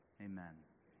Amen.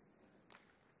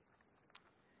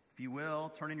 If you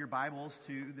will, turn in your Bibles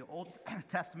to the Old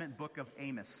Testament book of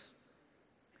Amos.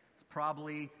 It's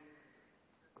probably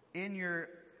in your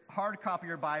hard copy of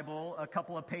your Bible a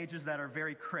couple of pages that are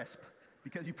very crisp,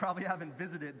 because you probably haven't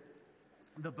visited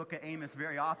the book of Amos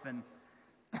very often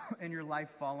in your life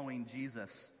following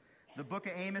Jesus. The book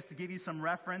of Amos, to give you some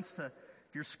reference, if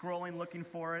you're scrolling looking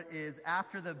for it, is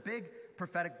after the big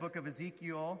prophetic book of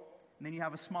Ezekiel, and then you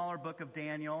have a smaller book of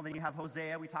Daniel, then you have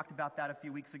Hosea. We talked about that a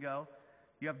few weeks ago.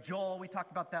 You have Joel. We talked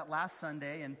about that last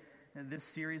Sunday in this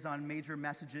series on major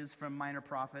messages from minor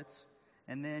prophets.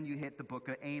 And then you hit the book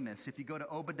of Amos. If you go to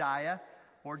Obadiah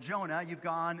or Jonah, you've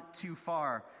gone too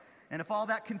far. And if all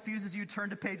that confuses you, turn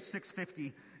to page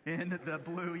 650 in the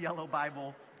blue, yellow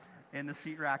Bible in the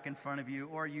seat rack in front of you,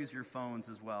 or use your phones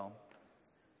as well.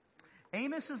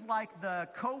 Amos is like the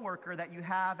coworker that you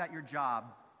have at your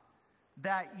job,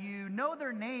 that you know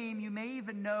their name, you may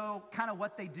even know kind of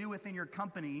what they do within your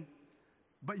company,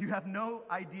 but you have no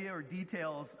idea or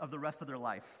details of the rest of their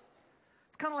life.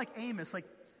 It's kind of like Amos. Like,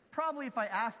 probably if I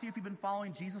asked you if you've been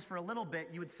following Jesus for a little bit,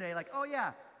 you would say, like, oh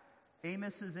yeah,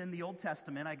 Amos is in the Old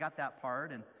Testament. I got that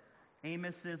part. And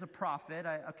Amos is a prophet.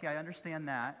 I understand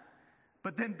that.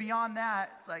 But then beyond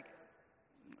that, it's like,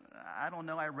 I don't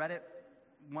know. I read it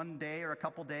one day or a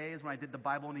couple days when I did the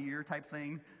Bible in a year type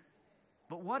thing.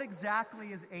 But what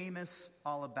exactly is Amos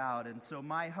all about? And so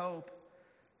my hope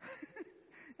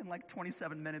in like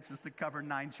 27 minutes is to cover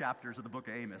 9 chapters of the book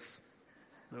of Amos.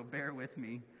 So bear with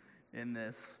me in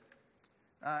this.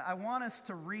 I want us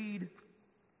to read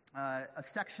a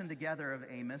section together of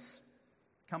Amos.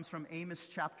 It comes from Amos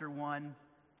chapter 1,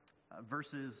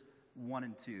 verses 1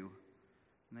 and 2.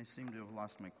 And I seem to have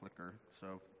lost my clicker.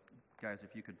 So, guys,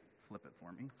 if you could flip it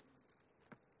for me.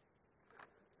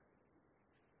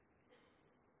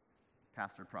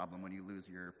 Pastor problem when you lose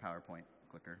your PowerPoint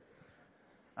clicker.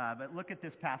 But look at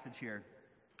this passage here.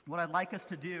 What I'd like us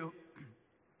to do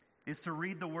is to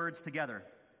read the words together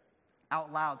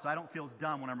out loud so I don't feel as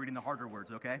dumb when I'm reading the harder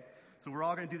words, okay? So we're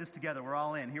all going to do this together. We're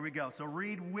all in. Here we go. So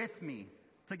read with me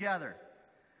together.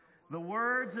 The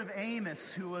words of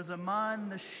Amos, who was among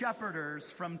the shepherders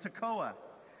from Tekoa,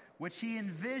 which he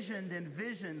envisioned in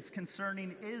visions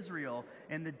concerning Israel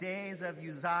in the days of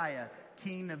Uzziah,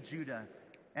 king of Judah,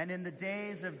 and in the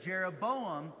days of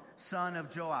Jeroboam, son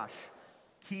of Joash,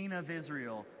 king of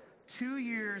Israel, 2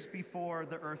 years before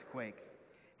the earthquake.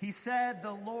 He said,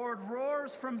 the Lord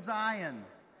roars from Zion,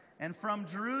 and from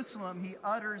Jerusalem he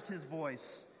utters his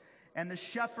voice. And the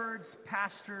shepherds'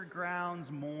 pasture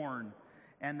grounds mourn,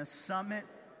 and the summit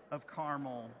of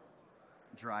Carmel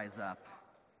dries up.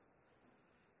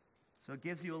 So it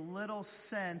gives you a little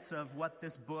sense of what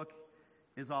this book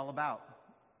is all about.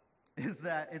 Is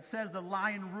that it says the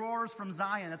lion roars from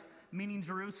Zion, that's meaning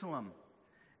Jerusalem.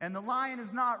 And the lion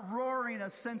is not roaring a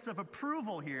sense of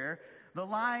approval here. The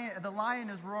lion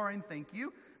is roaring, thank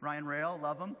you, Ryan Rail,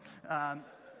 love him.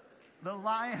 The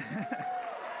lion,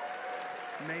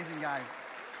 amazing guy.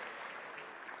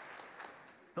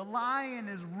 The lion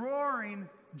is roaring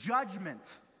judgment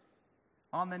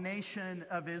on the nation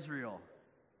of Israel.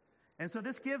 And so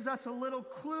this gives us a little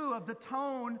clue of the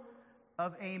tone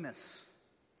of Amos.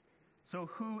 So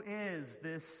who is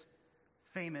this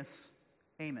famous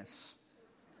Amos?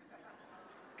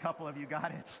 A couple of you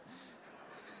got it.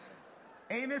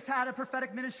 Amos had a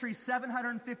prophetic ministry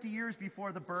 750 years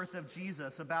before the birth of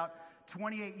Jesus, about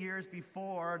 28 years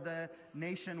before the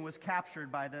nation was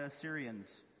captured by the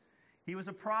Assyrians. He was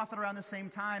a prophet around the same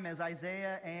time as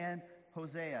Isaiah and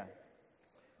Hosea.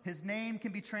 His name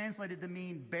can be translated to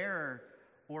mean bearer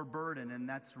or burden, and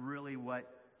that's really what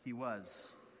he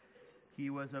was. He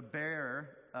was a bearer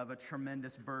of a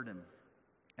tremendous burden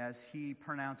as he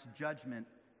pronounced judgment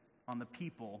on the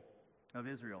people of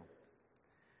Israel.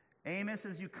 Amos,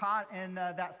 as you caught in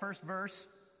that first verse,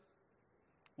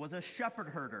 was a shepherd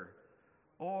herder,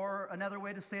 or another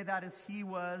way to say that is he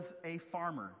was a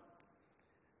farmer.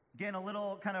 Again, a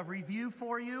little kind of review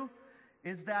for you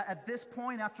is that at this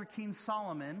point after King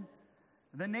Solomon,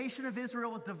 the nation of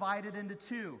Israel was divided into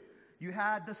two. You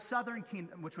had the southern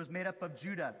kingdom, which was made up of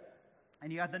Judah,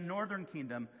 and you had the northern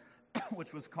kingdom,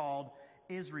 which was called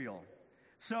Israel.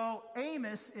 So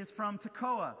Amos is from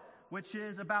Tekoa, which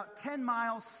is about 10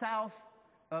 miles south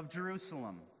of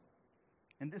Jerusalem.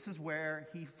 And this is where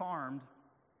he farmed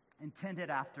and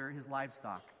tended after his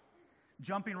livestock.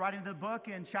 Jumping right into the book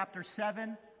in chapter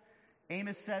 7,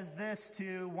 Amos says this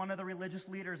to one of the religious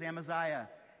leaders, Amaziah.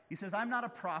 He says, I'm not a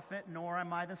prophet, nor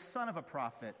am I the son of a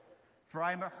prophet, for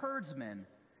I am a herdsman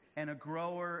and a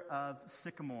grower of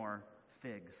sycamore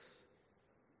figs.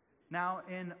 Now,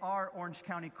 in our Orange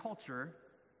County culture,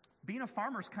 being a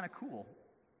farmer is kind of cool.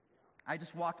 I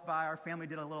just walked by, our family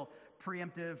did a little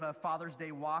preemptive Father's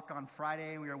Day walk on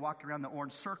Friday, and we were walking around the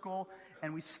Orange Circle,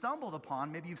 and we stumbled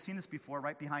upon, maybe you've seen this before,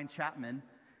 right behind Chapman,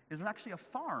 is actually a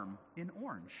farm in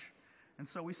Orange. And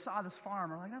so we saw this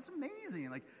farm, and we're like, that's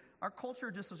amazing. Like, our culture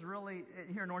just is really,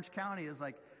 here in Orange County, is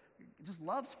like, just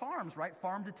loves farms, right?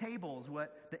 Farm to table is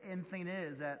what the end thing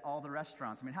is at all the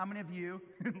restaurants. I mean, how many of you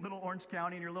in little Orange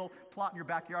County, in your little plot in your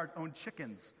backyard, own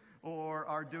chickens or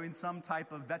are doing some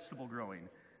type of vegetable growing?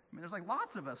 I mean, there's like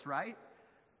lots of us, right?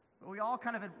 But we all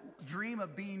kind of dream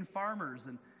of being farmers,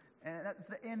 and that's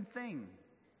the end thing.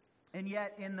 And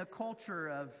yet, in the culture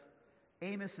of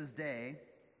Amos's day,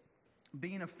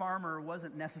 being a farmer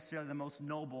wasn't necessarily the most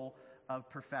noble of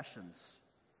professions.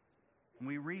 And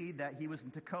we read that he was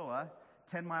in Tekoa,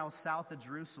 10 miles south of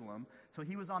Jerusalem, so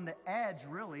he was on the edge,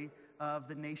 really, of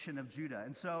the nation of Judah.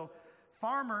 And so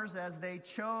farmers, as they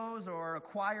chose or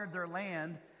acquired their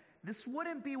land, this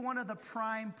wouldn't be one of the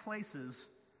prime places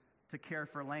to care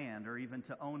for land or even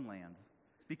to own land,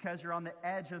 because you're on the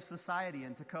edge of society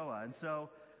in Tekoa. And so,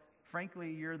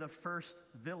 frankly, you're the first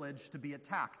village to be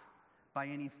attacked by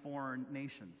any foreign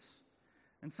nations.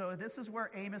 And so this is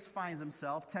where Amos finds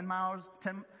himself, 10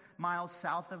 miles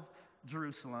south of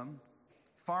Jerusalem,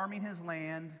 farming his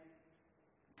land,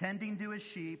 tending to his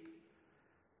sheep,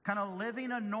 kind of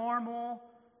living a normal,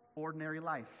 ordinary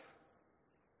life.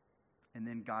 And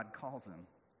then God calls him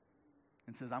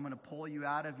and says, I'm going to pull you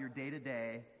out of your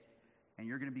day-to-day, and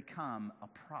you're going to become a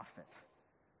prophet.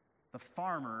 The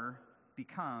farmer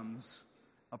becomes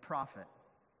a prophet.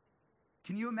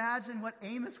 Can you imagine what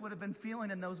Amos would have been feeling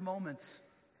in those moments?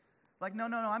 Like, no,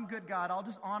 I'm good, God. I'll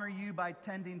just honor you by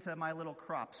tending to my little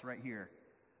crops right here.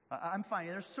 I'm fine.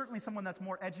 There's certainly someone that's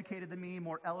more educated than me,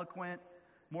 more eloquent,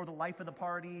 more the life of the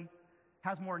party,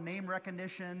 has more name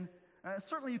recognition.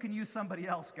 Certainly you can use somebody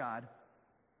else, God.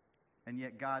 And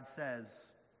yet God says,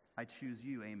 I choose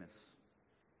you, Amos.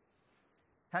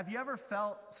 Have you ever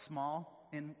felt small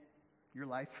in your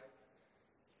life?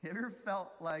 Have you ever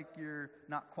felt like you're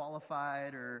not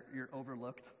qualified or you're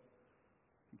overlooked?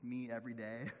 Me every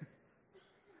day.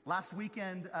 Last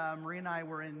weekend, Marie and I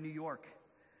were in New York,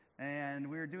 and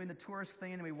we were doing the tourist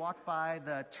thing, and we walked by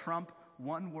the Trump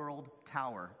One World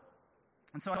Tower.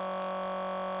 And so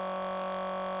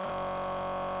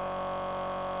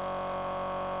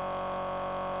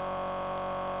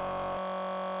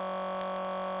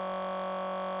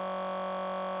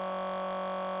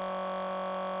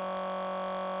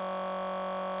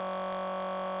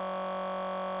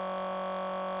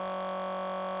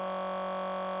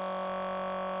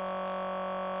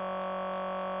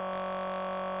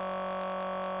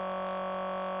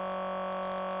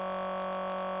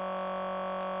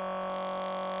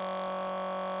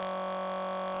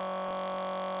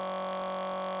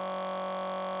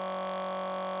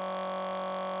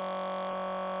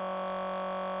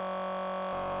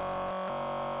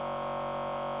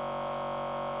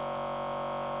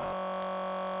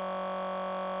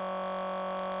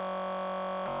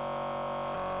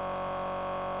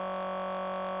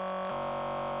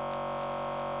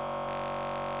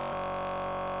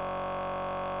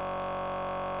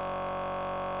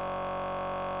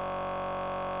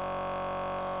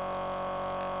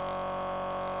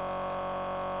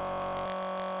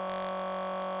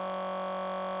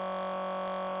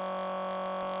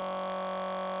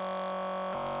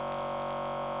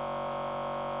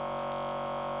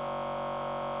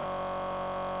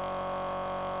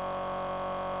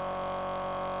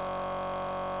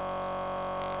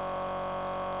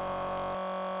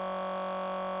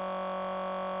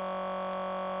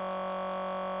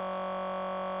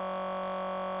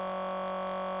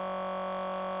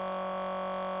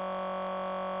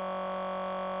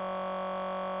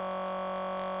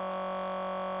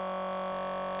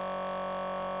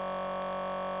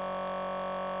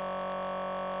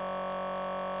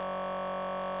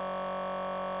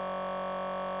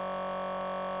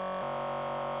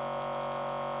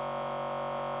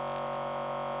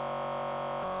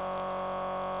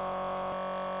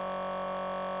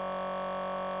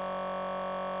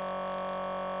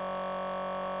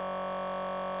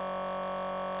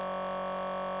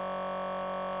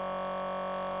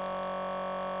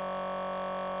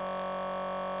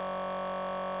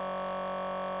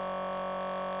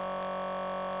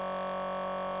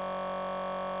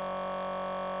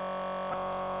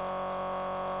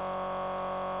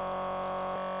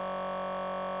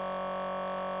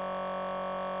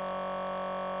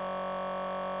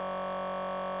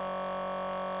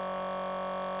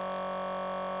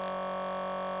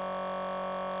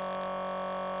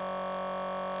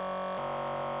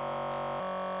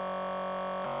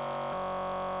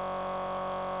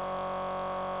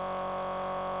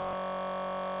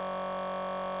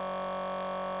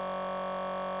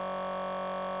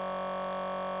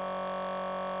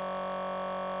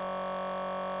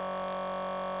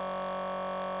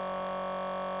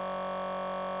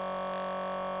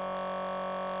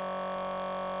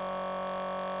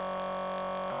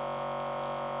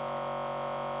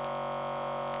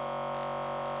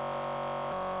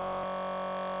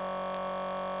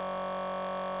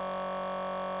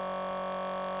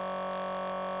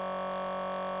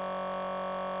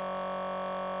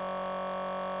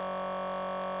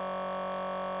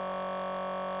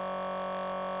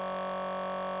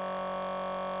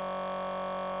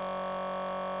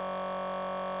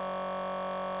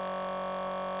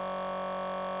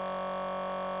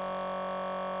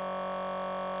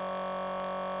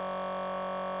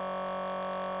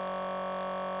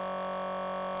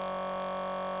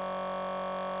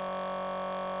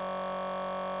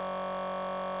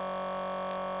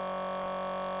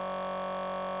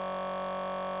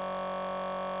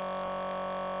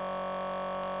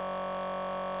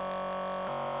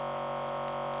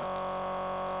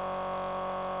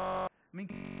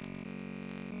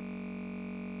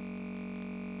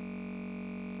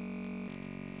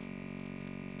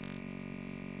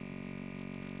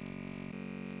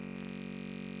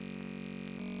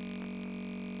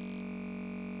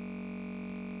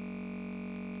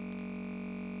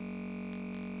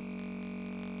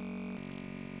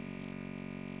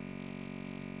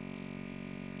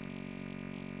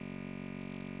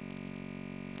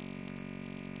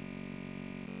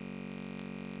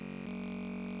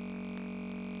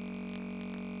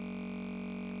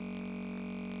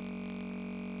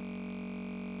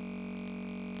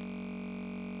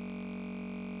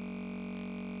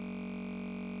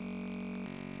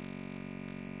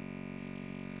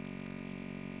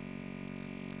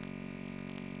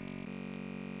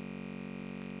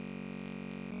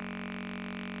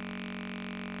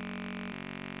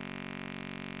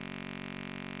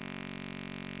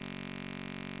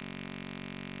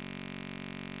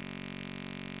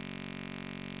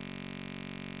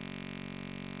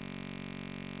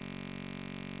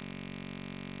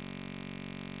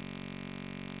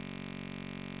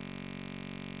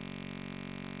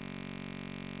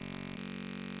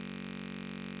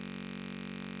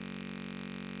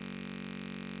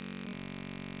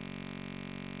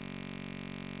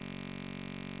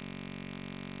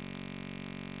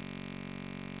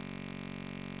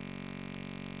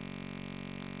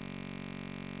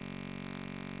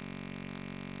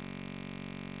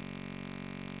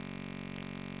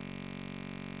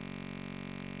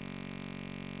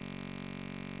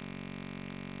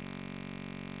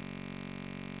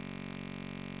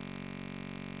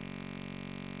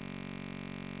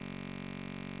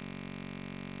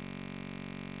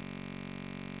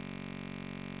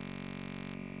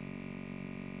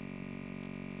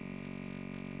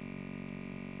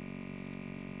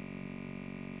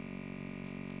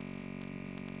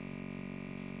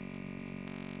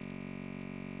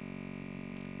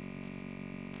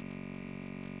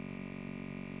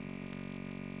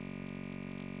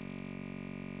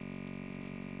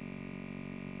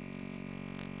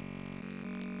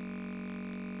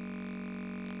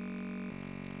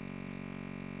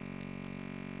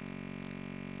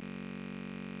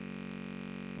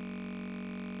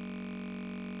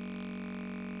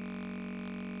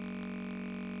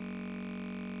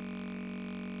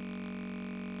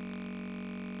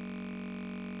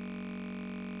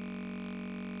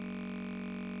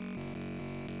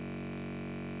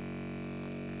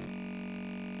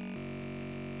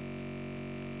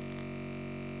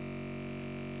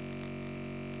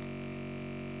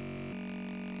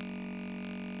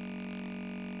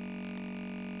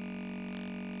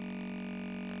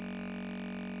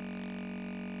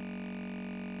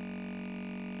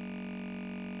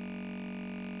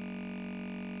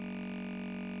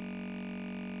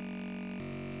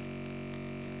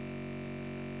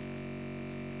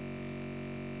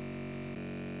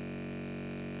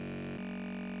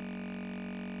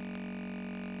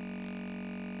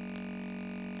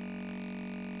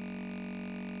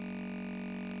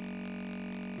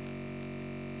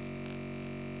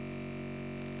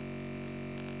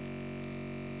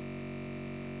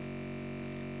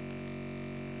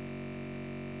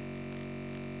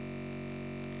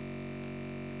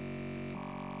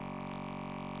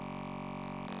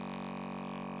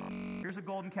Here's a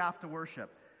golden calf to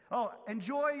worship. Oh,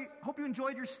 hope you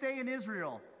enjoyed your stay in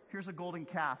Israel. Here's a golden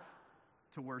calf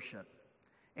to worship.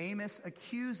 Amos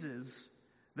accuses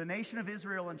the nation of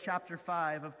Israel in chapter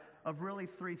 5 of really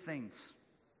three things: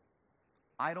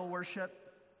 idol worship,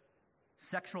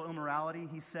 sexual immorality.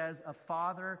 He says a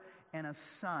father and a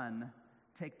son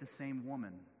take the same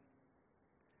woman.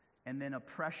 And then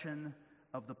oppression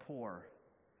of the poor.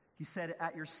 He said,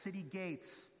 at your city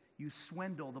gates, you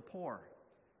swindle the poor.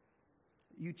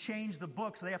 You change the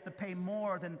book so they have to pay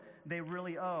more than they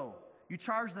really owe. You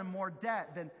charge them more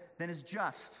debt than is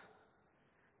just.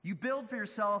 You build for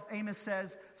yourself, Amos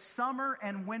says, summer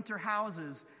and winter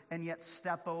houses, and yet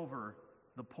step over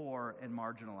the poor and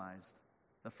marginalized,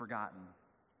 the forgotten.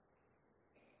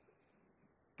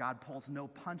 God pulls no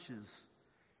punches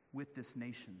with this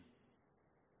nation.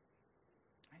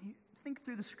 And you think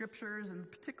through the scriptures, and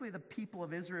particularly the people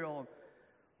of Israel,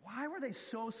 why were they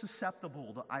so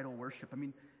susceptible to idol worship? I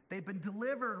mean, they've been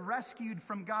delivered, rescued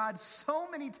from God so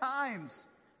many times,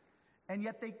 and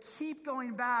yet they keep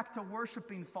going back to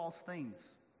worshiping false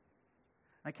things.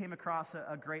 I came across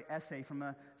a great essay from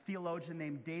a theologian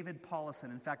named David Paulison.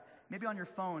 In fact, maybe on your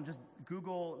phone, just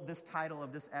Google this title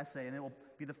of this essay, and it will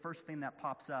be the first thing that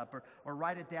pops up, or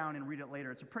write it down and read it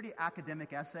later. It's a pretty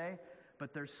academic essay,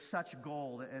 but there's such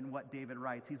gold in what David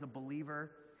writes. He's a believer.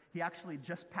 He actually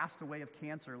just passed away of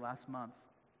cancer last month.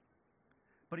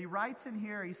 But he writes in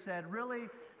here, he said, really,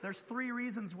 there's three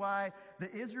reasons why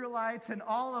the Israelites and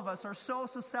all of us are so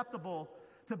susceptible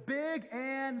to big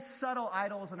and subtle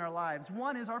idols in our lives.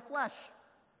 One is our flesh.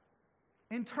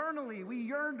 Internally, we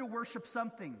yearn to worship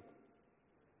something.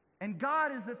 And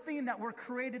God is the thing that we're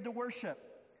created to worship.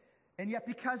 And yet,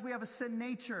 because we have a sin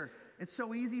nature, it's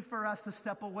so easy for us to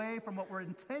step away from what we're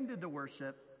intended to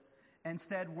worship and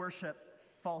instead worship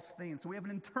false things. So we have an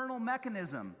internal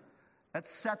mechanism that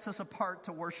sets us apart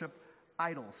to worship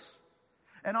idols.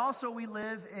 And also we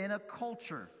live in a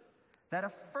culture that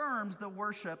affirms the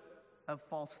worship of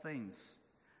false things.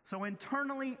 So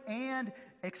internally and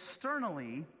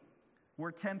externally,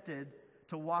 we're tempted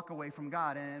to walk away from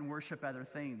God and worship other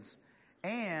things.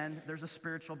 And there's a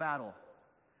spiritual battle.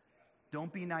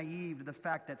 Don't be naive to the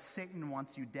fact that Satan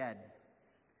wants you dead.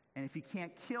 And if he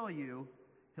can't kill you,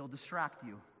 he'll distract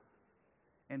you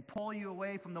and pull you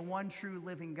away from the one true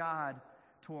living God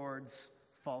towards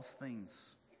false things.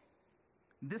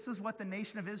 This is what the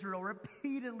nation of Israel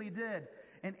repeatedly did.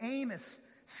 And Amos,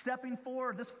 stepping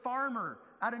forward, this farmer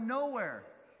out of nowhere,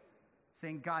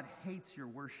 saying, God hates your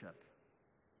worship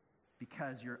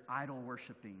because you're idol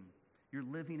worshiping. You're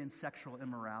living in sexual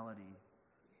immorality.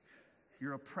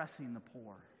 You're oppressing the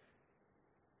poor.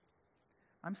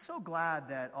 I'm so glad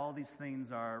that all these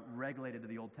things are regulated to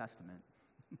the Old Testament.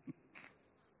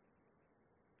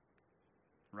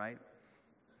 Right?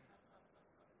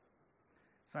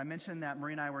 So I mentioned that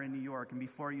Marie and I were in New York, and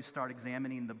before you start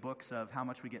examining the books of how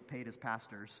much we get paid as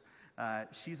pastors,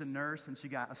 she's a nurse, and she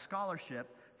got a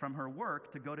scholarship from her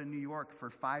work to go to New York for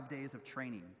 5 days of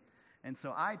training. And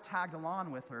so I tagged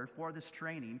along with her for this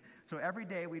training. So every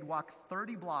day we'd walk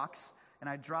 30 blocks, and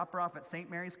I'd drop her off at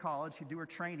St. Mary's College. She'd do her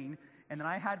training, and then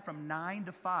I had from 9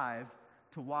 to 5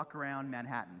 to walk around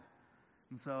Manhattan.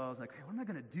 And so I was like, hey, what am I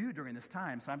going to do during this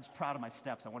time? So I'm just proud of my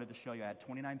steps. I wanted to show you I had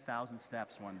 29,000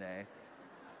 steps one day.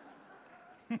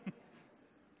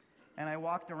 And I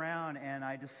walked around and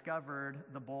I discovered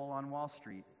the Bull on Wall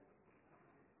Street.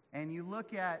 And you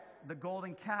look at the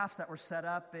golden calves that were set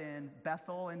up in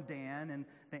Bethel and Dan and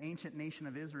the ancient nation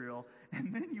of Israel,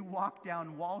 and then you walk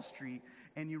down Wall Street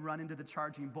and you run into the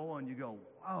charging bull and you go,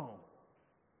 whoa,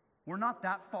 we're not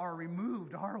that far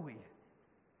removed, are we?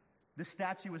 This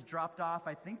statue was dropped off,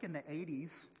 I think, in the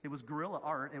 80s. It was guerrilla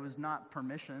art. It was not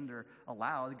permissioned or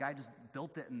allowed. The guy just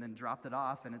built it and then dropped it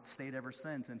off, and it's stayed ever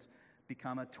since. And it's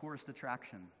become a tourist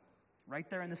attraction right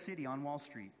there in the city on Wall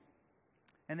Street.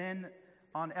 And then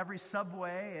on every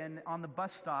subway and on the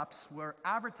bus stops were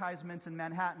advertisements in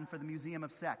Manhattan for the Museum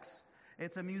of Sex.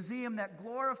 It's a museum that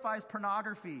glorifies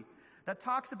pornography, that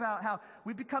talks about how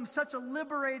we've become such a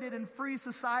liberated and free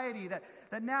society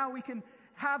that now we can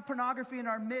have pornography in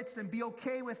our midst and be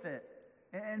okay with it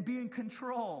and be in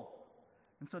control.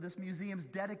 And so this museum's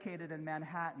dedicated in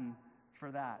Manhattan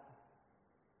for that.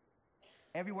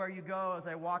 Everywhere you go, as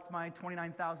I walked my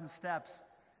 29,000 steps,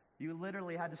 you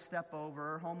literally had to step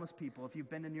over homeless people. If you've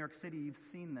been to New York City, you've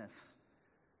seen this.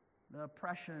 The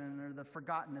oppression or the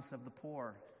forgottenness of the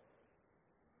poor.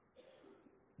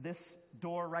 This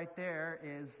door right there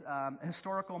is a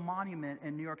historical monument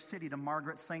in New York City to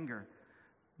Margaret Sanger.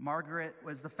 Margaret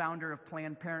was the founder of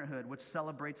Planned Parenthood, which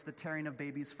celebrates the tearing of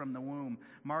babies from the womb.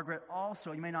 Margaret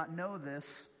also, you may not know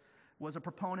this, was a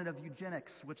proponent of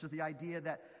eugenics, which is the idea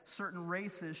that certain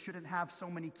races shouldn't have so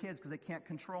many kids because they can't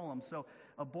control them. So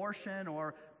abortion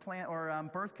or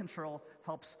birth control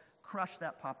helps crush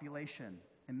that population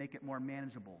and make it more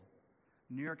manageable.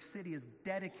 New York City has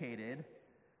dedicated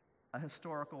a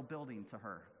historical building to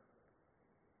her.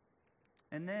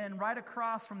 And then right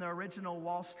across from the original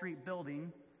Wall Street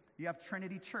building, you have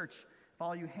Trinity Church. For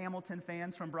all you Hamilton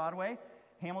fans from Broadway,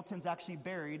 Hamilton's actually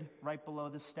buried right below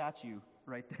this statue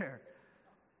right there.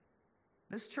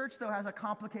 This church, though, has a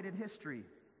complicated history.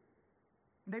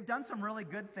 They've done some really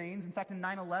good things. In fact, in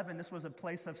 9/11, this was a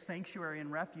place of sanctuary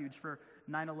and refuge for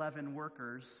 9/11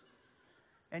 workers.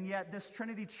 And yet, this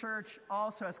Trinity Church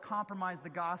also has compromised the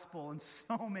gospel in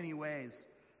so many ways.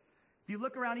 If you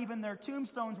look around even their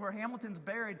tombstones where Hamilton's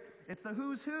buried, it's the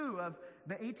who's who of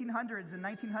the 1800s and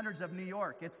 1900s of New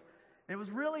York. It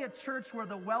was really a church where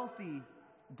the wealthy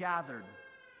gathered.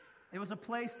 It was a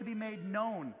place to be made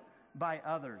known by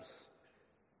others.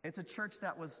 It's a church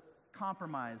that was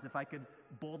compromised, if I could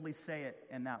boldly say it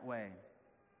in that way.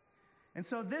 And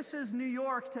so this is New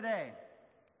York today.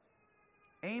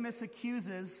 Amos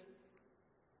accuses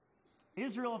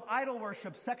Israel of idol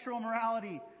worship, sexual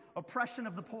immorality, oppression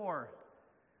of the poor.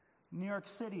 New York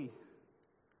City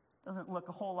doesn't look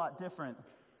a whole lot different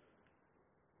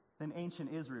than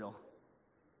ancient Israel.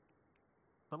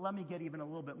 But let me get even a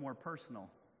little bit more personal.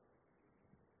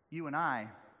 You and I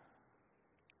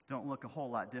don't look a whole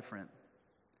lot different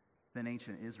than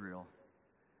ancient Israel.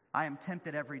 I am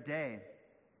tempted every day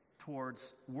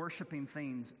towards worshiping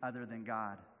things other than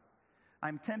God.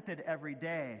 I'm tempted every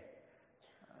day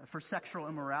for sexual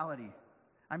immorality.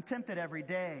 I'm tempted every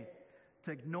day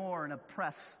to ignore and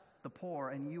oppress the poor,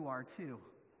 and you are too.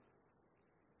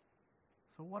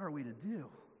 So what are we to do?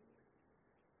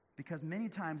 Because many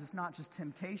times it's not just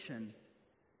temptation,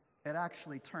 it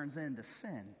actually turns into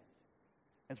sin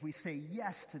as we say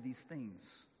yes to these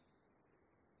things.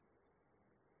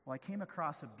 Well, I came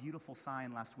across a beautiful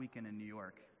sign last weekend in New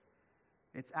York.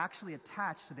 It's actually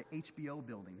attached to the HBO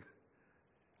building.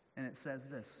 And it says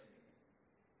this: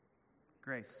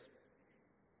 Grace.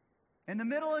 In the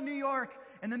middle of New York,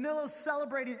 in the middle of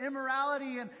celebrating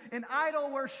immorality and idol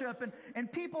worship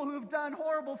and people who've done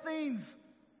horrible things,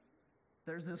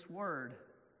 there's this word,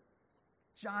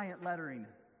 giant lettering,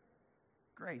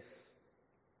 grace.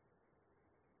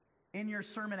 In your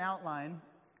sermon outline,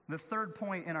 the third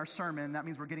point in our sermon, that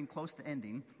means we're getting close to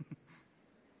ending.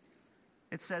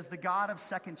 It says the God of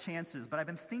second chances. But I've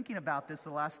been thinking about this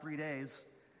the last 3 days,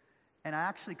 and I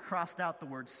actually crossed out the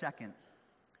word second,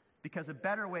 because a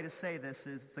better way to say this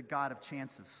is it's the God of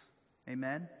chances.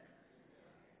 Amen?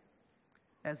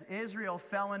 As Israel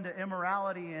fell into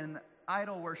immorality and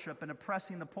idol worship and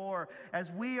oppressing the poor,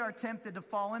 as we are tempted to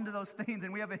fall into those things,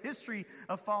 and we have a history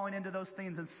of falling into those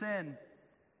things in sin,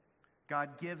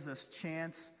 God gives us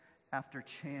chance after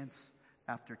chance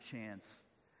after chance.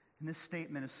 And this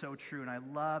statement is so true, and I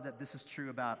love that this is true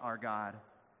about our God.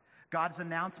 God's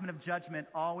announcement of judgment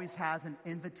always has an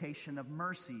invitation of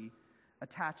mercy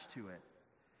attached to it.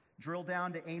 Drill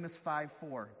down to Amos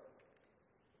 5:4.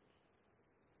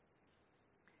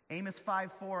 Amos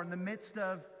 5:4, in the midst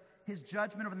of his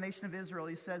judgment of the nation of Israel,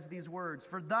 he says these words: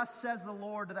 For thus says the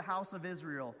Lord to the house of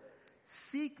Israel,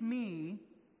 seek me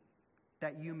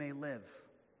that you may live.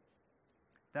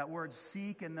 That word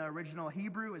seek in the original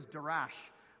Hebrew is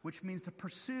darash, which means to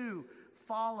pursue,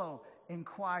 follow,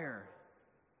 inquire.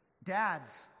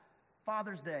 Dads,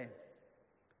 Father's Day.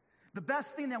 The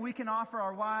best thing that we can offer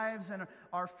our wives and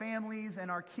our families and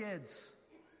our kids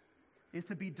is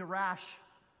to be darash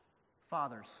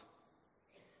fathers.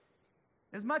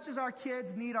 As much as our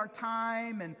kids need our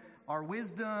time and our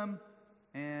wisdom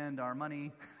and our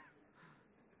money,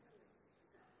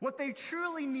 what they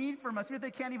truly need from us, if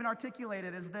they can't even articulate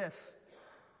it, is this: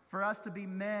 for us to be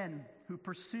men who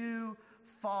pursue,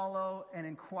 follow, and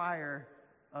inquire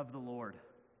of the Lord.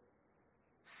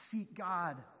 Seek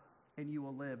God, and you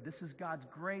will live. This is God's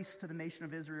grace to the nation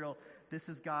of Israel. This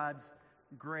is God's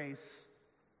grace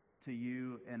to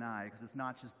you and I, because it's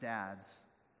not just dads.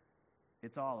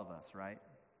 It's all of us, right?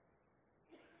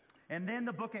 And then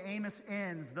the book of Amos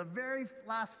ends. The very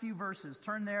last few verses.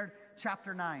 Turn there,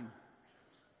 chapter 9.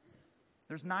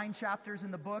 There's 9 chapters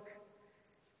in the book,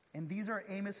 and these are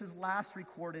Amos's last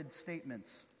recorded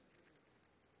statements.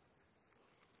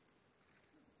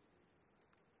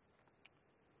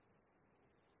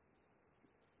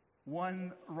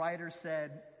 One writer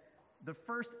said, the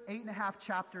first 8.5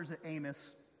 chapters of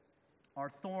Amos are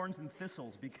thorns and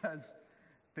thistles because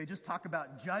they just talk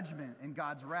about judgment and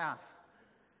God's wrath.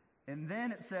 And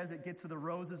then it says it gets to the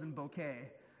roses and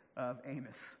bouquet of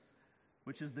Amos.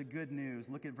 which is the good news.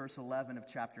 Look at verse 11 of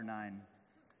chapter 9.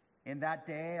 In that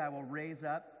day I'll rise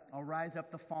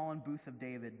up the fallen booth of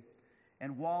David,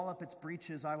 and wall up its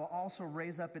breaches. I will also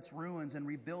raise up its ruins and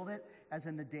rebuild it as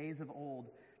in the days of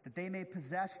old, that they may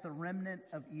possess the remnant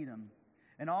of Edom.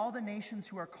 And all the nations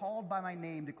who are called by my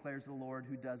name, declares the Lord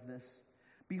who does this.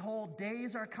 Behold,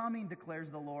 days are coming, declares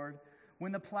the Lord,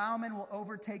 when the plowman will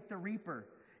overtake the reaper,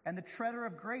 and the treader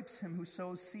of grapes him who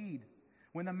sows seed,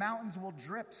 when the mountains will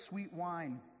drip sweet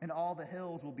wine, and all the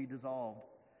hills will be dissolved.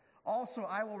 Also,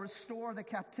 I will restore the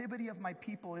captivity of my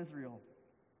people Israel,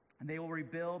 and they will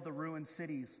rebuild the ruined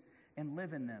cities and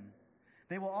live in them.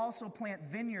 They will also plant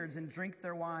vineyards and drink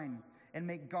their wine, and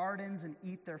make gardens and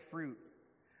eat their fruit.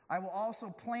 I will also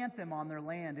plant them on their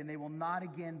land, and they will not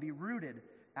again be rooted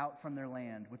out from their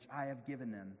land, which I have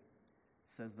given them,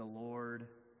 says the Lord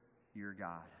your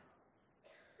God.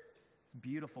 It's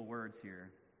beautiful words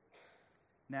here.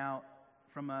 Now,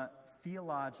 from a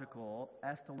theological,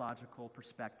 estological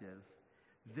perspective,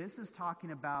 this is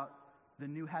talking about the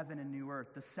new heaven and new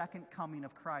earth, the second coming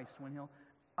of Christ, when he'll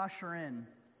usher in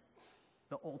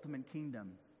the ultimate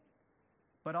kingdom.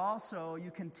 But also,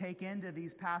 you can take into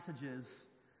these passages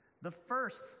the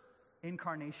first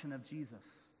incarnation of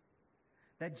Jesus.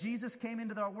 That Jesus came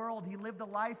into our world. He lived a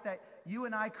life that you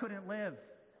and I couldn't live.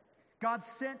 God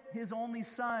sent his only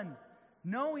son,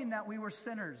 knowing that we were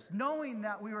sinners, knowing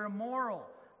that we were immoral,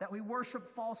 that we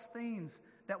worshiped false things,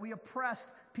 that we oppressed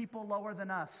people lower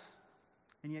than us.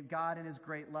 And yet God, in his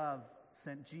great love,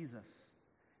 sent Jesus.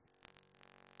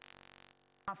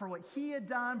 Not for what he had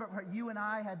done, but what you and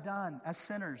I had done as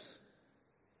sinners.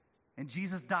 And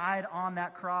Jesus died on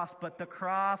that cross, but the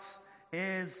cross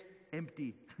is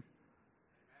empty.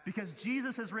 Because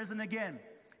Jesus has risen again.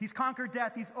 He's conquered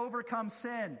death. He's overcome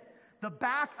sin. The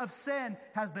back of sin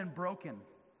has been broken.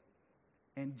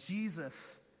 And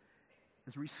Jesus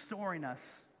is restoring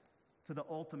us to the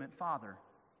ultimate Father.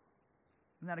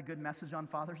 Isn't that a good message on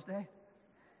Father's Day?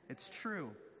 It's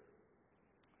true.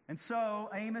 And so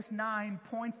Amos 9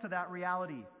 points to that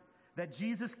reality, that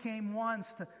Jesus came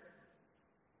once to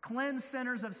cleanse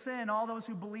sinners of sin, all those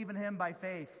who believe in him by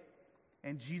faith.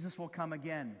 And Jesus will come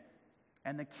again.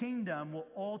 And the kingdom will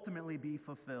ultimately be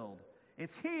fulfilled.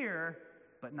 It's here,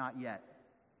 but not yet.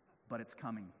 But it's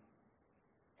coming.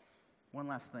 One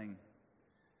last thing.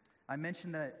 I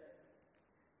mentioned that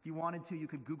if you wanted to, you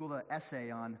could Google the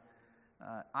essay on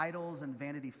idols and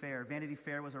Vanity Fair. Vanity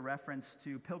Fair was a reference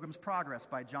to Pilgrim's Progress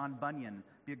by John Bunyan.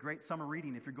 Be a great summer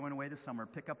reading if you're going away this summer.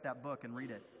 Pick up that book and read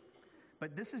it.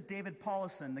 But this is David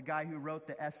Paulison, the guy who wrote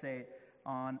the essay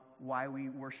on why we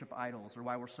worship idols, or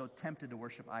why we're so tempted to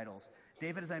worship idols.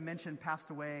 David, as I mentioned,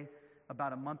 passed away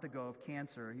about a month ago of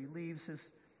cancer. He leaves his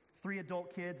 3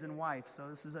 adult kids and wife, so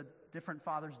this is a different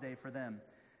Father's Day for them.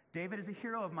 David is a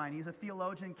hero of mine. He's a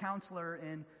theologian counselor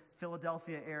in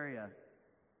Philadelphia area.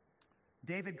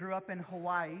 David grew up in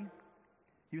Hawaii.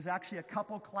 He was actually a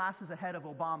couple classes ahead of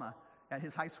Obama at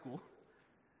his high school.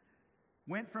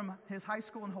 Went from his high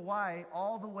school in Hawaii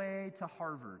all the way to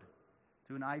Harvard,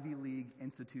 to an Ivy League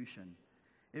institution.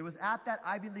 It was at that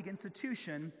Ivy League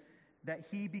institution that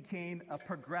he became a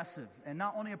progressive. And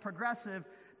not only a progressive,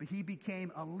 but he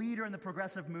became a leader in the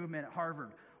progressive movement at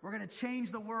Harvard. We're going to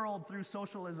change the world through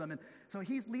socialism. And so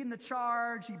he's leading the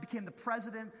charge. He became the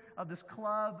president of this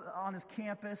club on his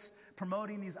campus,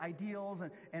 promoting these ideals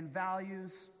and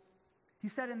values. He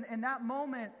said in that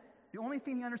moment, the only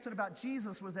thing he understood about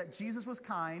Jesus was that Jesus was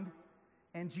kind,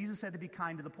 and Jesus said to be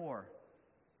kind to the poor,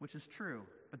 which is true.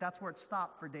 But that's where it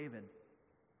stopped for David.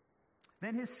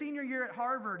 Then his senior year at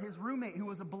Harvard, his roommate, who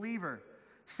was a believer,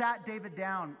 sat David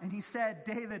down, and he said,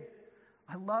 "David,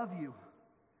 I love you,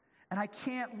 and I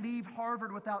can't leave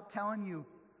Harvard without telling you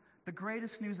the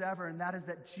greatest news ever, and that is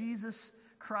that Jesus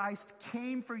Christ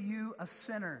came for you, a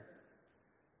sinner,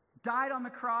 died on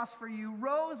the cross for you,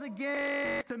 rose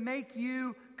again to make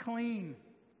you clean."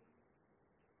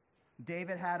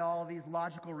 David had all these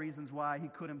logical reasons why he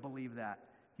couldn't believe that.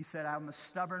 He said, "I'm a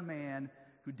stubborn man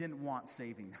who didn't want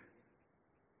saving."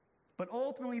 But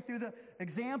ultimately, through the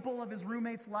example of his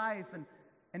roommate's life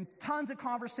and tons of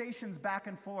conversations back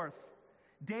and forth,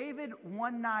 David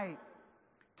one night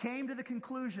came to the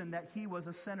conclusion that he was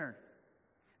a sinner.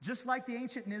 Just like the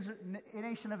ancient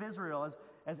nation of Israel,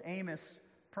 as Amos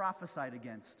prophesied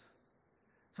against.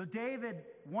 So David,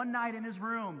 one night in his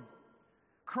room,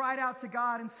 cried out to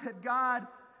God and said, "God,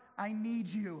 I need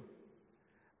you.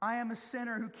 I am a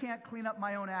sinner who can't clean up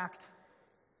my own act.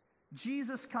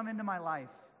 Jesus, come into my life."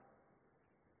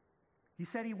 He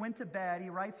said he went to bed.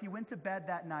 He writes he went to bed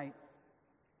that night,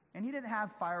 and he didn't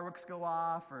have fireworks go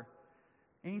off or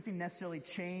anything necessarily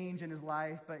change in his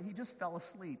life, but he just fell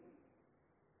asleep.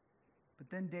 But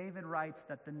then David writes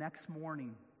that the next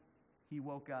morning he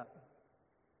woke up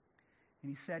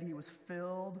and he said he was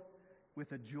filled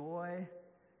with a joy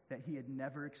that he had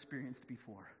never experienced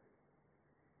before.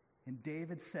 And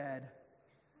David said,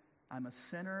 I'm a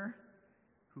sinner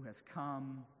who has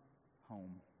come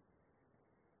home.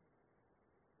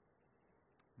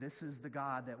 This is the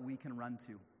God that we can run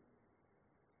to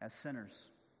as sinners.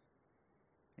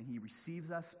 And he receives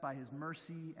us by his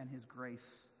mercy and his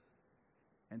grace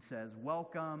and says,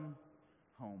 welcome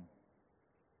home.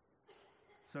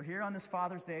 So here on this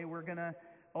Father's Day, we're going to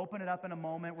open it up in a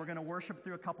moment. We're going to worship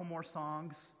through a couple more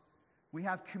songs. We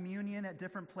have communion at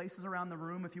different places around the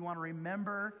room. If you want to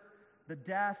remember the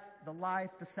death, the life,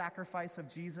 the sacrifice of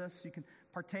Jesus, you can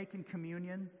partake in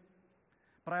communion.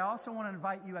 But I also want to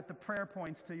invite you at the prayer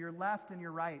points to your left and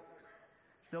your right.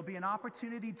 There'll be an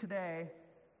opportunity today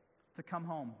to come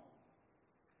home.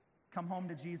 Come home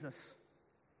to Jesus.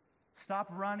 Stop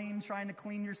running, trying to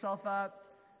clean yourself up,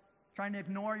 trying to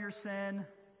ignore your sin.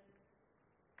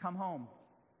 Come home.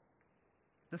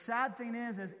 The sad thing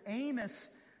is Amos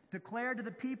declared to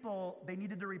the people they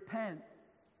needed to repent.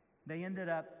 They ended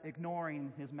up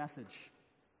ignoring his message.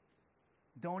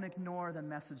 Don't ignore the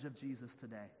message of Jesus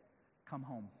today. Come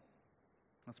home.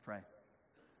 Let's pray.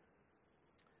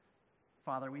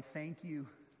 Father, we thank you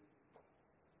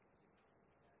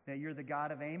that you're the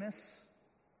God of Amos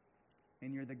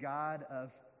and you're the God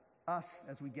of us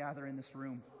as we gather in this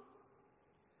room.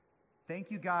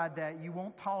 Thank you, God, that you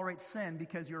won't tolerate sin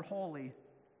because you're holy.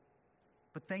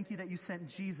 But thank you that you sent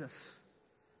Jesus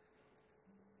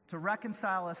to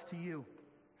reconcile us to you.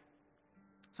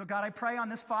 So God, I pray on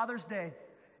this Father's Day,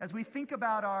 as we think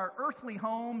about our earthly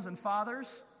homes and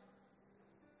fathers,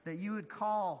 that you would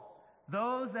call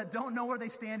those that don't know where they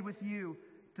stand with you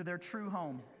to their true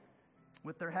home,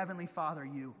 with their heavenly Father,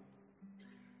 you.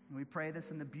 And we pray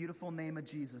this in the beautiful name of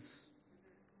Jesus.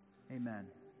 Amen.